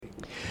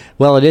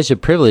Well, it is a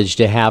privilege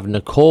to have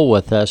Nicole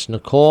with us.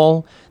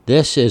 Nicole,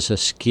 this is a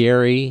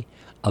scary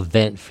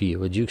event for you.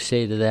 Would you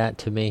say that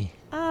to me?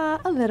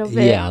 A little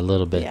bit. Yeah, a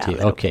little bit Yeah, too. a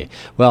little Okay. bit.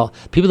 Well,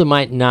 people that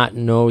might not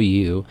know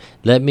you,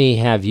 let me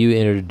have you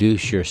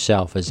introduce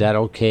yourself. Is that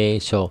okay?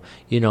 So,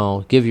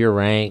 give your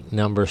rank,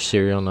 number,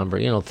 serial number,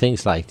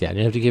 things like that. You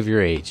don't have to give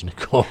your age,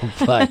 Nicole,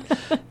 but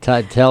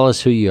tell us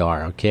who you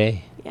are,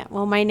 okay? Yeah.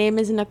 Well, my name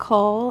is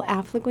Nicole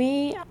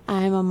Afflegui.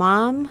 I'm a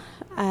mom.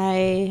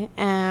 I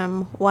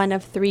am one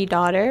of 3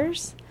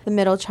 daughters, the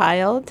middle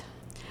child.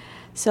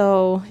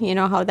 So, you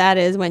know how that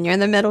is when you're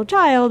the middle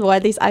child. Well,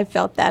 at least I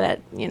felt that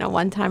at,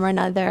 one time or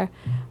another.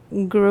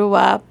 Grew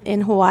up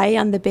in Hawaii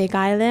on the Big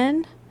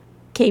Island.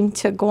 Came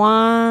to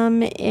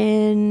Guam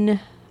in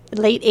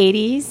late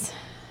 80s.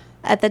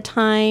 At the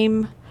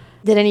time,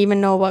 didn't even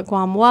know what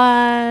Guam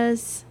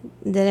was.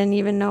 Didn't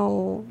even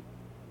know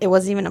it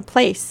was even a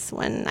place.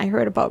 When I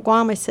heard about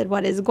Guam, I said,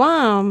 "What is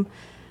Guam?"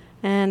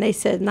 And they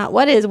said, "Not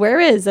what is, where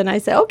is?" And I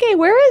said, "Okay,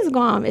 where is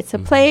Guam?" It's a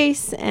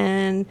place.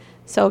 And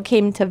so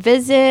came to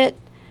visit,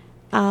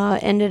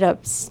 ended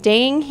up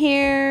staying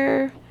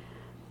here,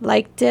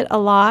 liked it a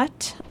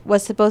lot,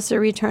 was supposed to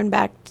return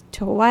back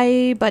to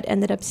Hawaii, but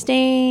ended up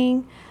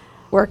staying,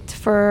 worked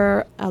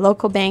for a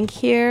local bank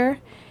here.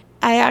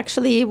 I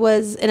actually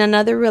was in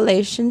another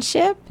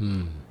relationship,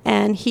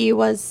 and he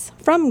was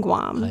from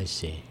Guam. I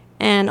see.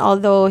 And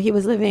although he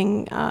was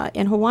living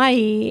in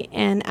Hawaii,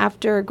 and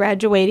after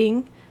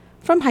graduating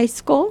from high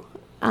school,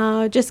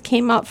 just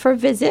came out for a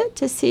visit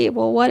to see,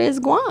 well, what is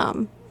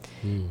Guam?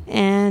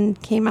 And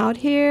came out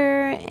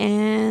here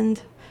and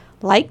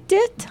liked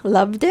it,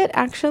 loved it,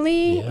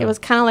 actually. Yeah. It was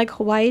kind of like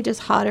Hawaii,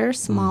 just hotter,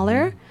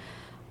 smaller.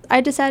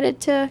 I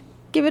decided to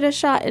give it a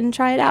shot and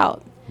try it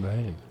out.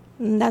 Right.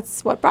 And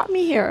that's what brought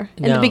me here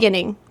in the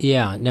beginning.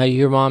 Yeah. Now,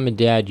 your mom and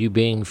dad, you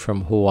being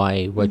from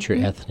Hawaii, what's your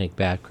ethnic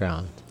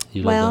background?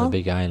 You live on the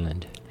Big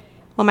Island.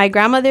 Well, my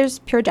grandmother's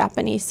pure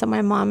Japanese, so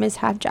my mom is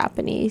half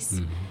Japanese.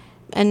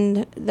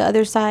 And the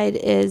other side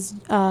is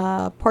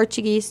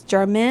Portuguese,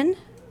 German.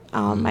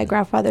 My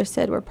grandfather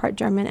said we're part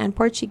German and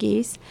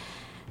Portuguese.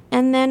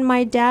 And then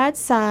my dad's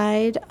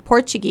side,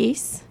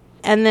 Portuguese.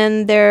 And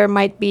then there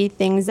might be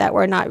things that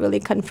we're not really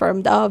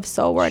confirmed of,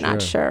 so we're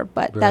not sure.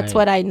 But that's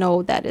what I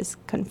know that is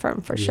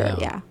confirmed for sure,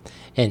 yeah.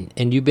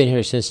 And you've been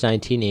here since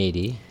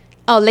 1980.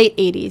 Oh, late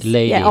 80s.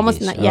 Late yeah, 80s.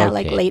 Almost, like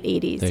Okay. late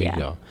 80s, There yeah.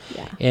 you go.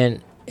 Yeah.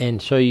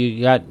 And so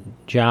you got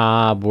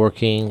job,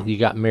 working, you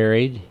got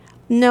married?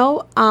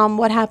 No,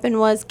 what happened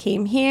was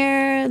came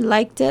here,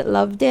 liked it,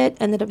 loved it,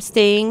 ended up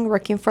staying,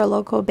 working for a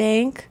local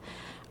bank.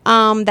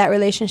 That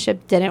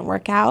relationship didn't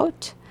work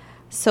out.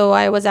 So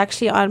I was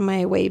actually on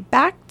my way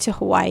back to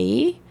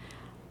Hawaii.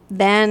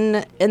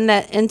 Then in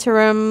that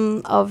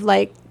interim of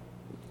like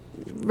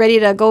ready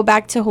to go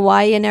back to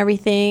Hawaii and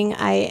everything,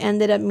 I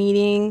ended up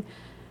meeting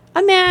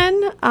a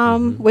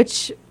man,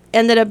 which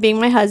ended up being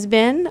my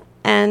husband.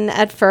 And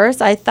at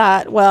first I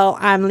thought, well,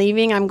 I'm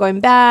leaving, I'm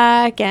going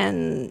back,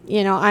 and,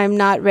 I'm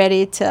not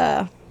ready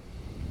to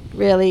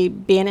really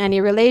be in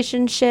any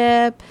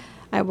relationship.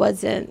 I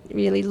wasn't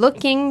really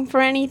looking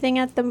for anything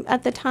at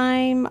the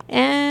time.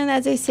 And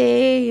as I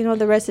say,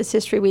 the rest is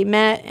history. We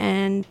met,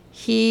 and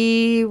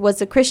he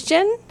was a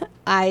Christian.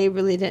 I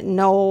really didn't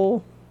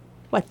know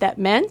what that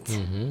meant.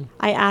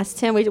 I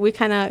asked him, we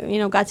kind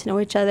of, got to know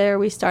each other.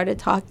 We started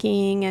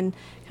talking and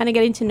kind of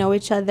getting to know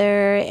each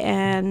other,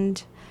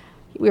 and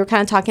we were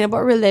kind of talking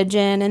about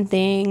religion and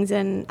things,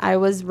 and I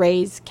was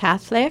raised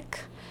Catholic.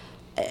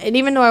 And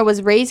even though I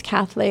was raised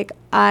Catholic,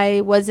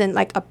 I wasn't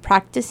like a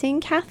practicing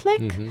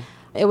Catholic.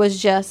 It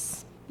was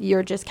just,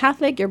 you're just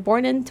Catholic, you're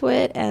born into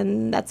it,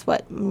 and that's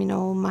what,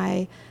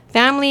 my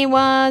family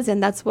was,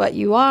 and that's what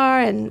you are,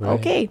 and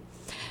okay.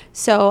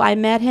 So I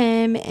met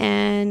him,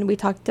 and we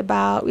talked, and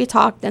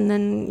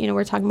then,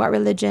 we're talking about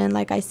religion,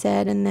 like I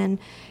said, and then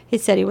he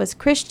said he was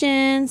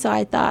Christian, so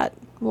I thought,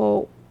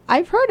 well,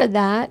 I've heard of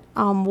that.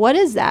 What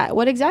is that?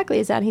 What exactly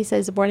is that? And he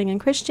says born again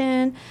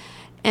Christian.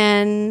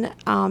 And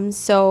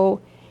so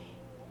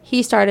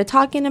he started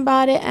talking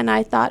about it, and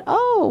I thought,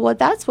 oh, well,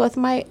 that's what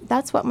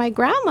my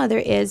grandmother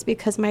is,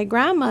 because my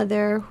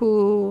grandmother,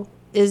 who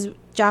is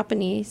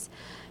Japanese,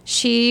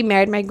 she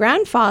married my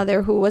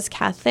grandfather, who was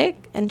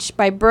Catholic, and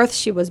by birth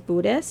she was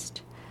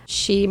Buddhist.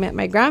 She met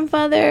my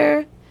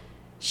grandfather.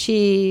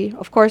 She,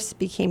 of course,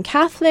 became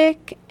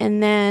Catholic,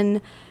 and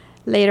then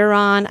later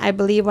on, I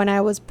believe when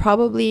I was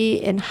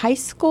probably in high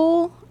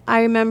school,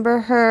 I remember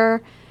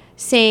her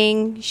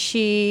saying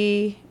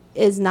she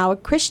is now a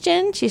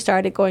Christian. She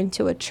started going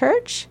to a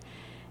church,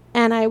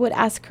 and I would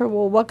ask her,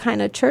 well, what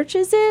kind of church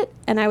is it?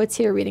 And I would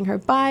see her reading her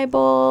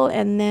Bible,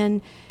 and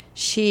then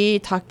she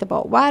talked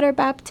about water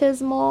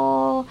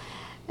baptismal,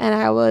 and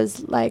I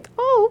was like,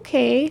 oh,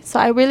 okay. So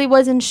I really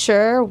wasn't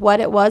sure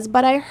what it was,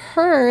 but I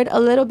heard a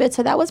little bit.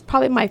 So that was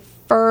probably my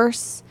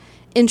first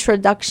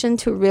introduction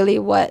to really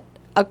what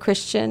a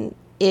Christian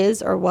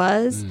is or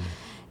was.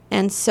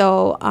 And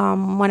so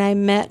when I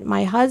met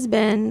my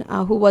husband,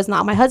 who was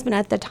not my husband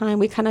at the time,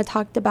 we kind of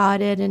talked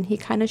about it, and he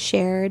kind of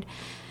shared.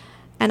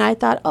 And I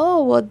thought,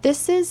 oh, well,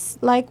 this is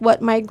like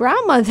what my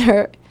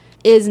grandmother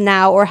is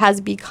now or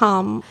has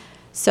become.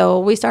 So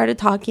we started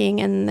talking,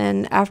 and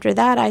then after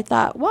that, I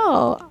thought,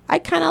 well, I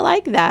kind of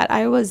like that.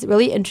 I was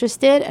really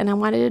interested, and I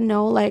wanted to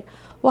know, like,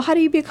 well, how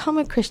do you become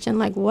a Christian?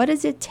 Like, what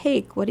does it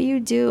take? What do you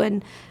do?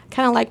 And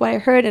kind of like what I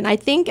heard. And I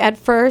think at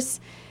first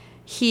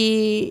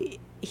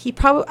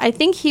I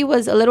think he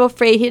was a little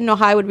afraid. He didn't know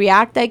how I would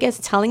react, I guess,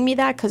 telling me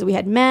that, because we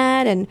had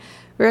met and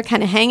we were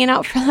kind of hanging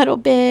out for a little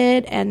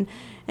bit. And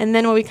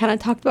then when we kind of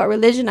talked about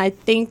religion, I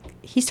think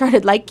he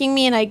started liking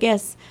me, and I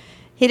guess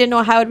he didn't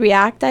know how I would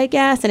react, I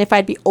guess, and if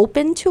I'd be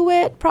open to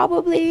it,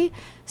 probably.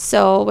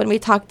 So when we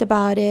talked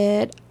about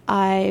it,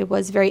 I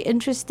was very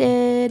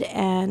interested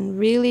and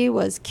really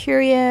was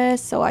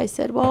curious. So I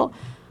said, well,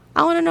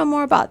 I want to know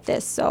more about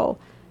this. So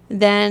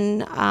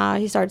then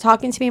he started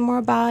talking to me more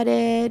about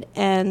it,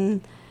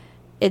 and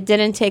it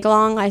didn't take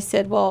long. I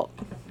said, well,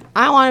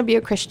 I want to be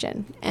a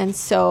Christian. And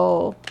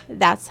so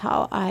that's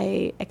how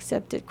I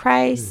accepted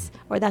Christ,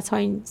 or that's how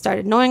I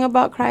started knowing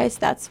about Christ.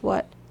 That's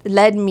what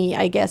led me,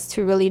 I guess,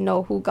 to really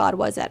know who God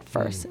was at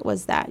first.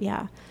 Was that,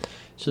 yeah.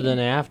 So then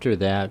after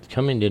that,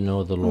 coming to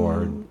know the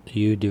Lord,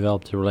 you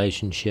developed a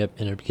relationship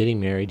and are getting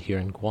married here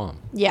in Guam.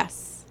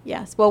 Yes.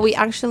 Well, we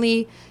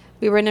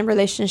were in a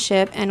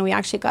relationship, and we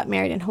actually got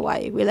married in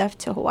Hawaii. We left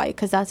to Hawaii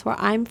because that's where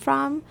I'm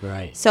from.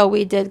 Right. So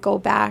we did go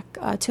back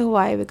to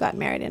Hawaii. We got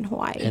married in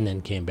Hawaii. And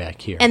then came back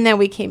here. And then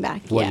we came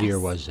back, What year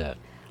was that?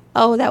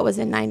 Oh, that was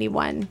in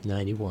 91.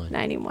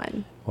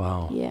 91.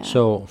 Wow. Yeah.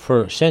 So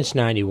since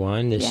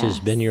 91, this has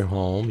been your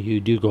home. You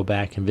do go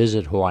back and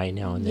visit Hawaii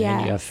now and then.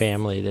 Yes. You have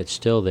family that's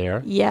still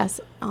there. Yes.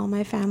 All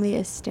my family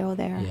is still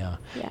there. Yeah.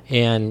 Yeah.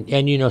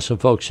 And you know some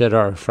folks that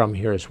are from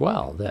here as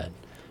well, that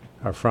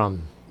are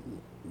from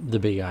the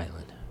Big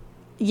Island.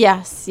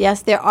 Yes.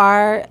 There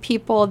are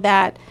people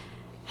that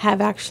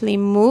have actually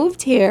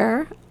moved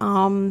here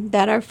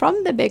that are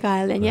from the Big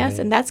Island. Yes.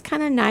 Right. And that's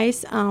kind of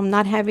nice,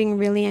 not having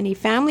really any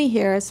family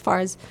here as far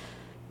as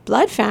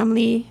blood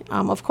family.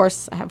 Of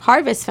course, I have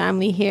Harvest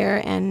family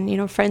here, and, you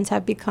know, friends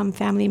have become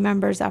family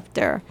members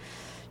after,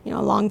 you know,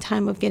 a long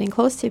time of getting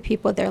close to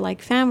people. They're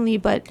like family.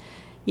 But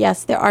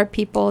yes, there are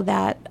people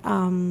that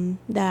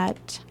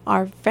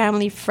are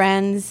family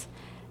friends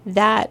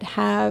that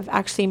have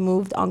actually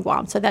moved on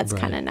Guam. So that's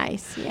kind of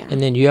nice. Yeah.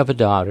 And then you have a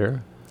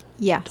daughter.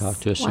 Yes. Talk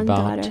to us one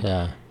about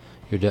daughter.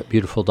 Your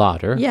beautiful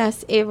daughter.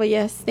 Yes, Ava,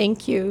 yes,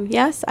 thank you.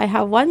 Yes, I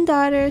have one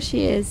daughter.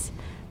 She is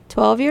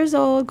 12 years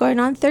old, going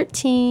on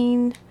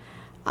 13.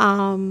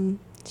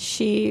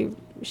 She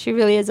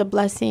really is a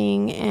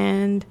blessing,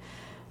 and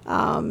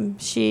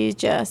she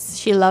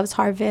loves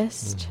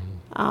Harvest.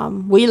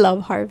 We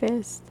love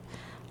Harvest.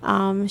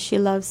 She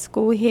loves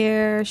school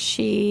here.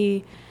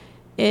 She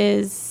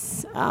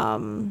is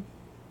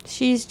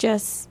she's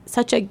just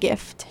such a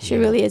gift. She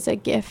really is a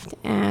gift,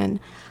 and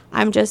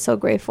I'm just so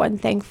grateful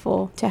and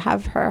thankful to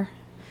have her.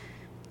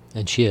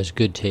 And she has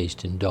good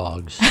taste in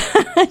dogs.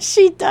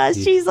 She does.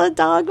 She's a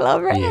dog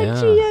lover.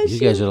 Yeah, and you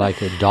guys are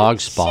like a dog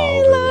spa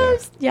over there.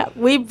 Yeah,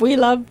 we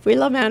love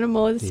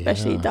animals,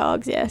 especially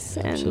dogs. Yes,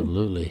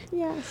 absolutely.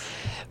 Yes.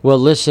 Well,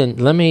 listen.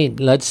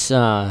 Let's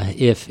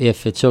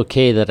if it's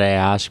okay that I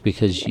ask,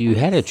 because you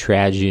had a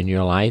tragedy in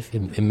your life,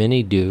 and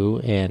many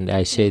do, and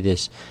I say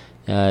this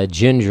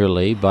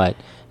gingerly, but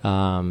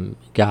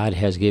God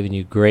has given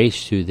you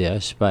grace through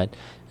this. But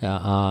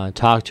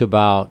talk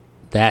about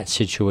that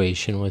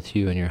situation with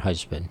you and your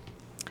husband.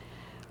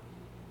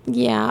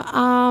 Yeah,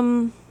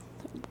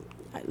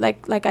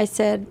 like I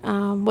said,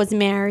 was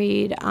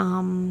married,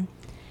 and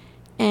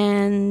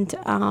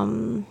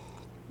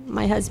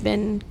my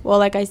husband, well,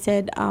 like I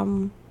said,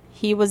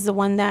 he was the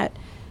one that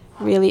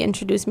really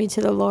introduced me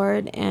to the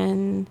Lord,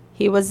 and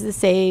he was the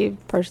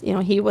saved person. You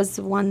know, he was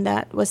the one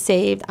that was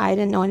saved. I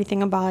didn't know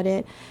anything about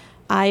it.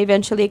 I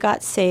eventually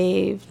got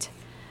saved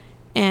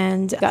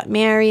and got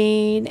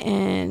married,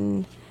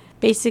 and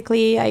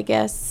basically, I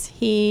guess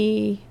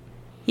he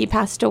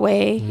passed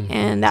away,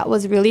 and that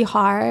was really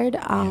hard.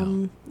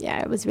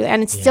 It was really,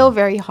 and it's still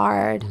very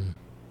hard.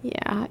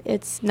 Yeah,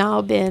 it's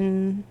now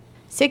been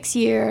 6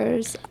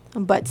 years,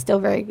 but still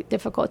very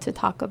difficult to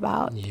talk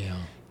about. Yeah.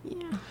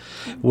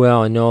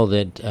 Well, I know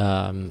that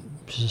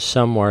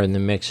somewhere in the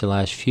mix the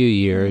last few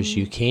years,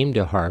 you came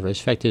to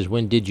Harvest. In fact,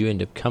 when did you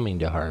end up coming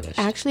to Harvest?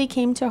 I actually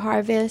came to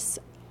Harvest,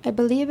 I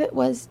believe it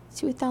was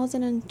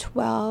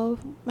 2012.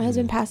 My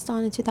husband passed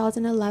on in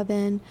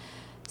 2011.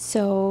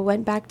 So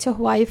went back to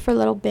Hawaii for a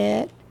little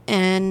bit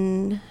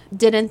and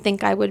didn't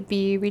think I would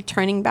be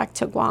returning back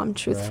to Guam,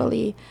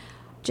 truthfully.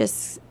 Right.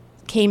 Just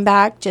came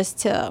back just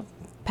to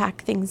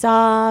pack things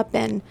up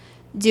and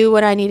do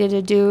what I needed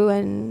to do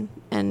and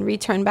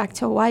return back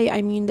to Hawaii.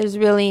 I mean, there was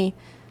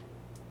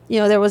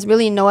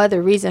really no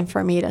other reason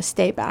for me to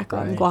stay back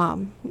on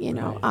Guam, you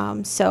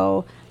know.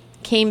 So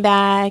came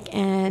back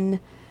and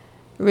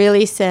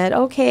really said,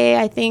 okay,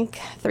 I think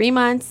 3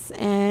 months,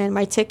 and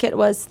my ticket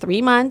was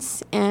 3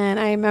 months. And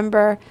I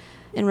remember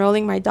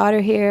enrolling my daughter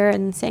here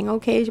and saying,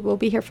 okay, we'll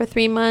be here for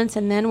 3 months,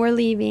 and then we're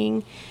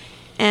leaving.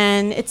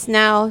 And it's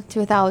now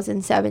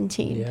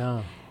 2017.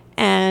 Yeah.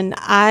 And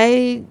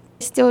I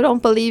Still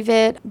don't believe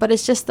it, but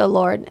it's just the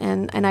Lord.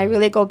 And I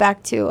really go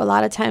back to a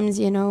lot of times,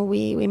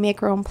 we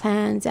make our own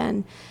plans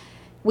and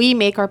we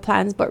make our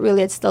plans, but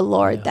really it's the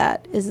Lord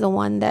that is the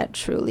one that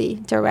truly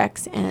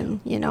directs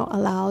and,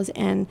 allows.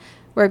 And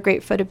we're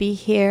grateful to be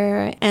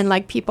here. And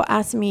like people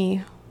ask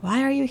me,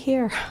 why are you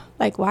here?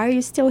 Like, why are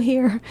you still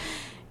here?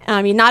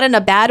 I mean, not in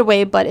a bad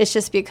way, but it's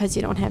just because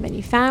you don't have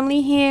any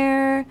family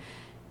here.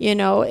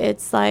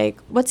 It's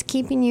like, what's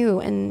keeping you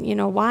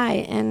and,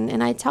 why?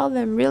 And I tell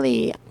them,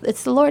 really,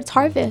 it's the Lord's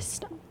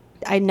harvest.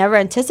 I never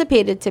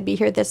anticipated to be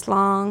here this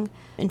long.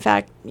 In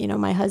fact,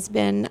 my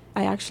husband,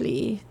 I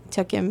actually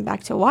took him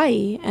back to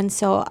Hawaii. And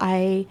so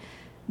I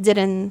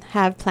didn't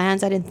have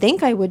plans. I didn't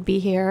think I would be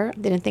here.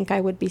 Didn't think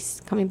I would be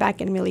coming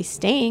back and really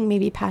staying,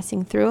 maybe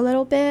passing through a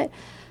little bit.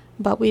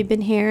 But we've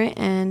been here,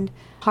 and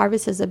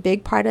harvest is a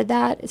big part of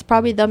that. It's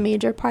probably the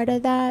major part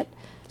of that.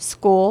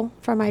 School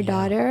for my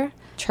daughter,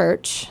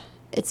 church.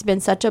 It's been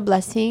such a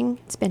blessing.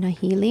 It's been a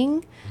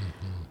healing.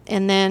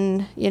 And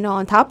then,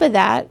 on top of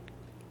that,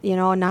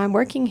 now I'm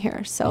working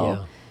here.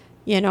 So,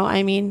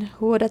 I mean,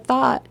 who would have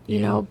thought,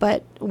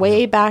 but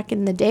way back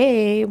in the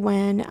day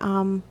when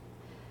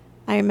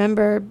I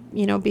remember,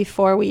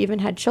 before we even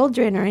had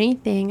children or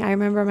anything, I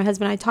remember my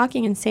husband and I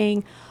talking and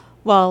saying,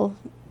 well,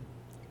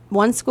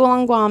 one school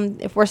on Guam,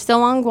 if we're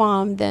still on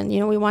Guam, then,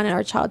 we wanted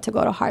our child to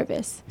go to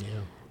Harvest. Yeah.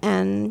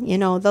 And,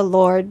 the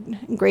Lord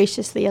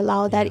graciously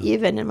allowed that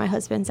even in my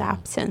husband's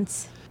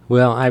absence.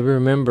 Well, I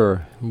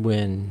remember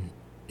when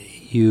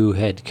you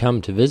had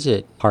come to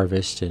visit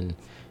Harvest, and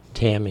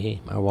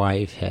Tammy, my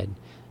wife, had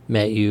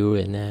met you,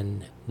 and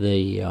then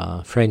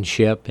the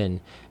friendship.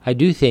 And I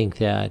do think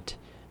that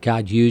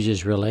God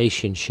uses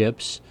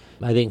relationships.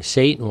 I think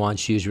Satan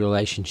wants to use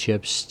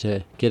relationships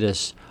to get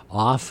us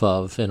off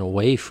of and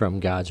away from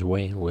God's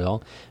way and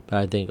will. But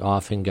I think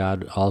often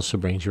God also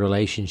brings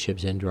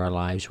relationships into our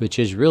lives, which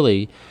is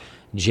really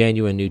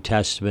genuine New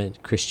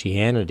Testament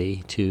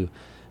Christianity to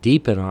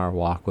deepen our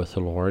walk with the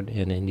Lord.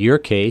 And in your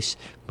case,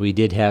 we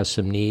did have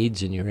some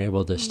needs, and you were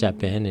able to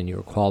step in, and you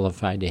were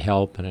qualified to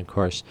help. And of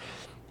course,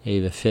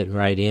 Ava fit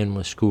right in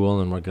with school,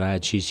 and we're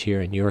glad she's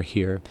here and you're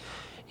here.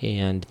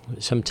 And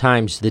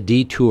sometimes the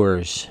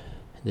detours,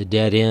 the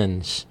dead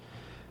ends,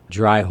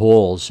 dry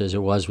holes, as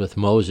it was with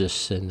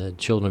Moses and the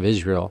children of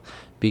Israel,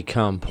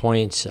 become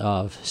points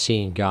of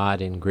seeing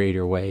God in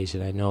greater ways.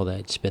 And I know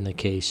that's been the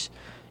case,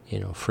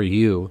 for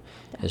you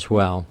as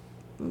well.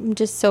 I'm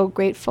just so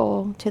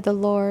grateful to the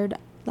Lord.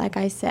 Like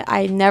I said,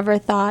 I never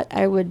thought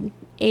I would,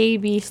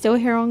 be still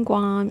here on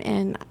Guam.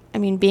 And I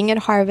mean, being at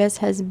Harvest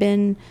has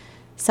been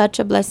such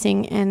a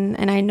blessing.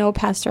 And I know,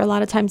 Pastor, a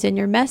lot of times in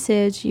your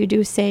message, you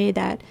do say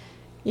that,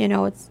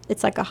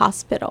 it's like a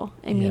hospital.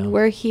 I mean,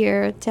 we're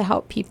here to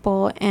help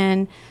people,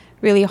 and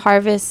really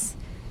Harvest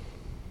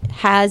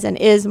has and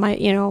is my,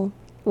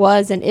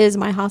 was and is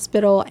my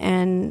hospital.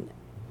 And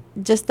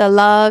just the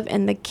love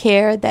and the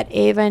care that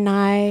Ava and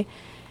I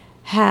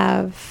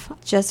have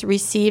just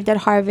received at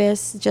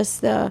Harvest,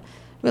 just the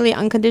really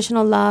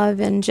unconditional love,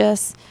 and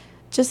just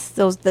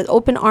the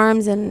open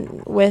arms,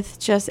 and with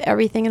just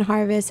everything in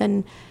Harvest,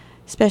 and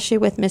especially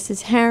with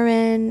Mrs.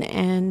 Heron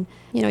and,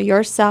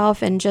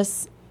 yourself, and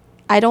just,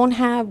 we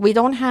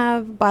don't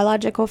have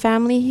biological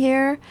family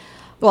here.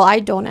 Well, I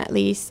don't, at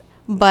least,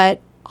 but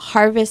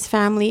Harvest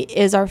family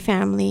is our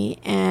family.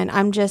 And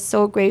I'm just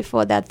so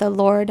grateful that the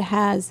Lord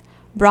has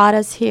brought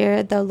us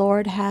here. The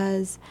Lord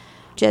has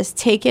just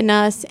taken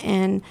us,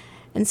 and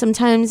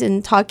sometimes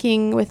in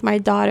talking with my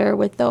daughter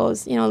with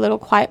those, little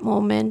quiet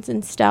moments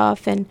and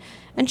stuff. And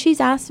she's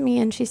asked me,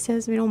 and she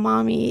says,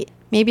 Mommy,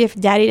 maybe if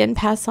Daddy didn't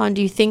pass on,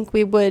 do you think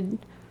we would,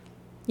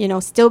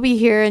 still be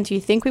here? And do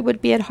you think we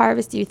would be at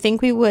Harvest? Do you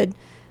think we would,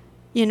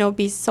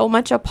 be so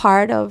much a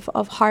part of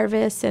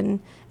Harvest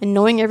and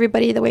knowing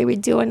everybody the way we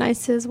do? And I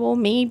says, well,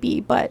 maybe,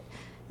 but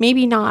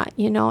maybe not,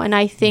 And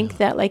I think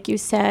that, like you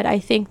said, I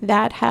think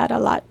that had a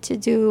lot to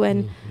do.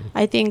 And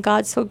I think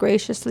God so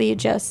graciously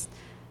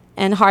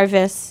and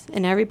Harvest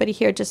and everybody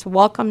here just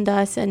welcomed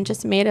us and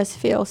just made us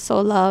feel so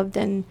loved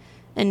and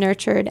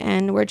nurtured.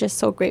 And we're just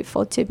so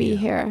grateful to be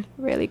here.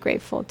 Really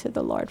grateful to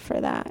the Lord for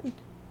that.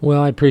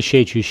 Well, I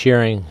appreciate you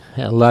sharing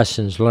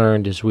lessons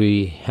learned, as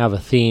we have a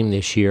theme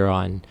this year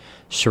on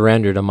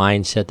surrender, to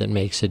mindset that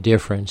makes a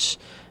difference.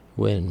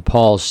 When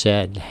Paul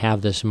said,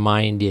 have this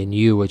mind in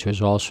you, which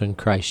was also in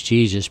Christ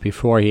Jesus,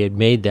 before he had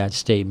made that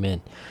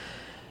statement,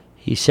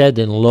 he said,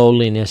 in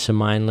lowliness of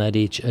mind, let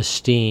each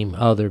esteem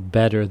other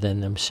better than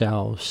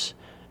themselves.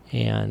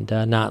 And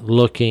not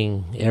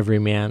looking every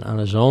man on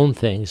his own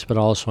things, but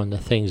also on the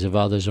things of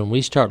others. When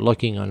we start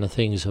looking on the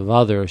things of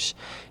others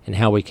and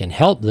how we can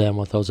help them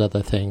with those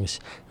other things,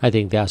 I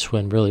think that's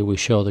when really we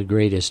show the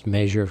greatest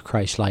measure of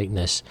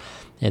Christ-likeness.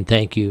 And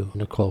thank you,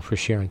 Nicole, for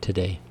sharing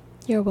today.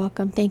 You're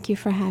welcome. Thank you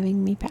for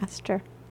having me, Pastor.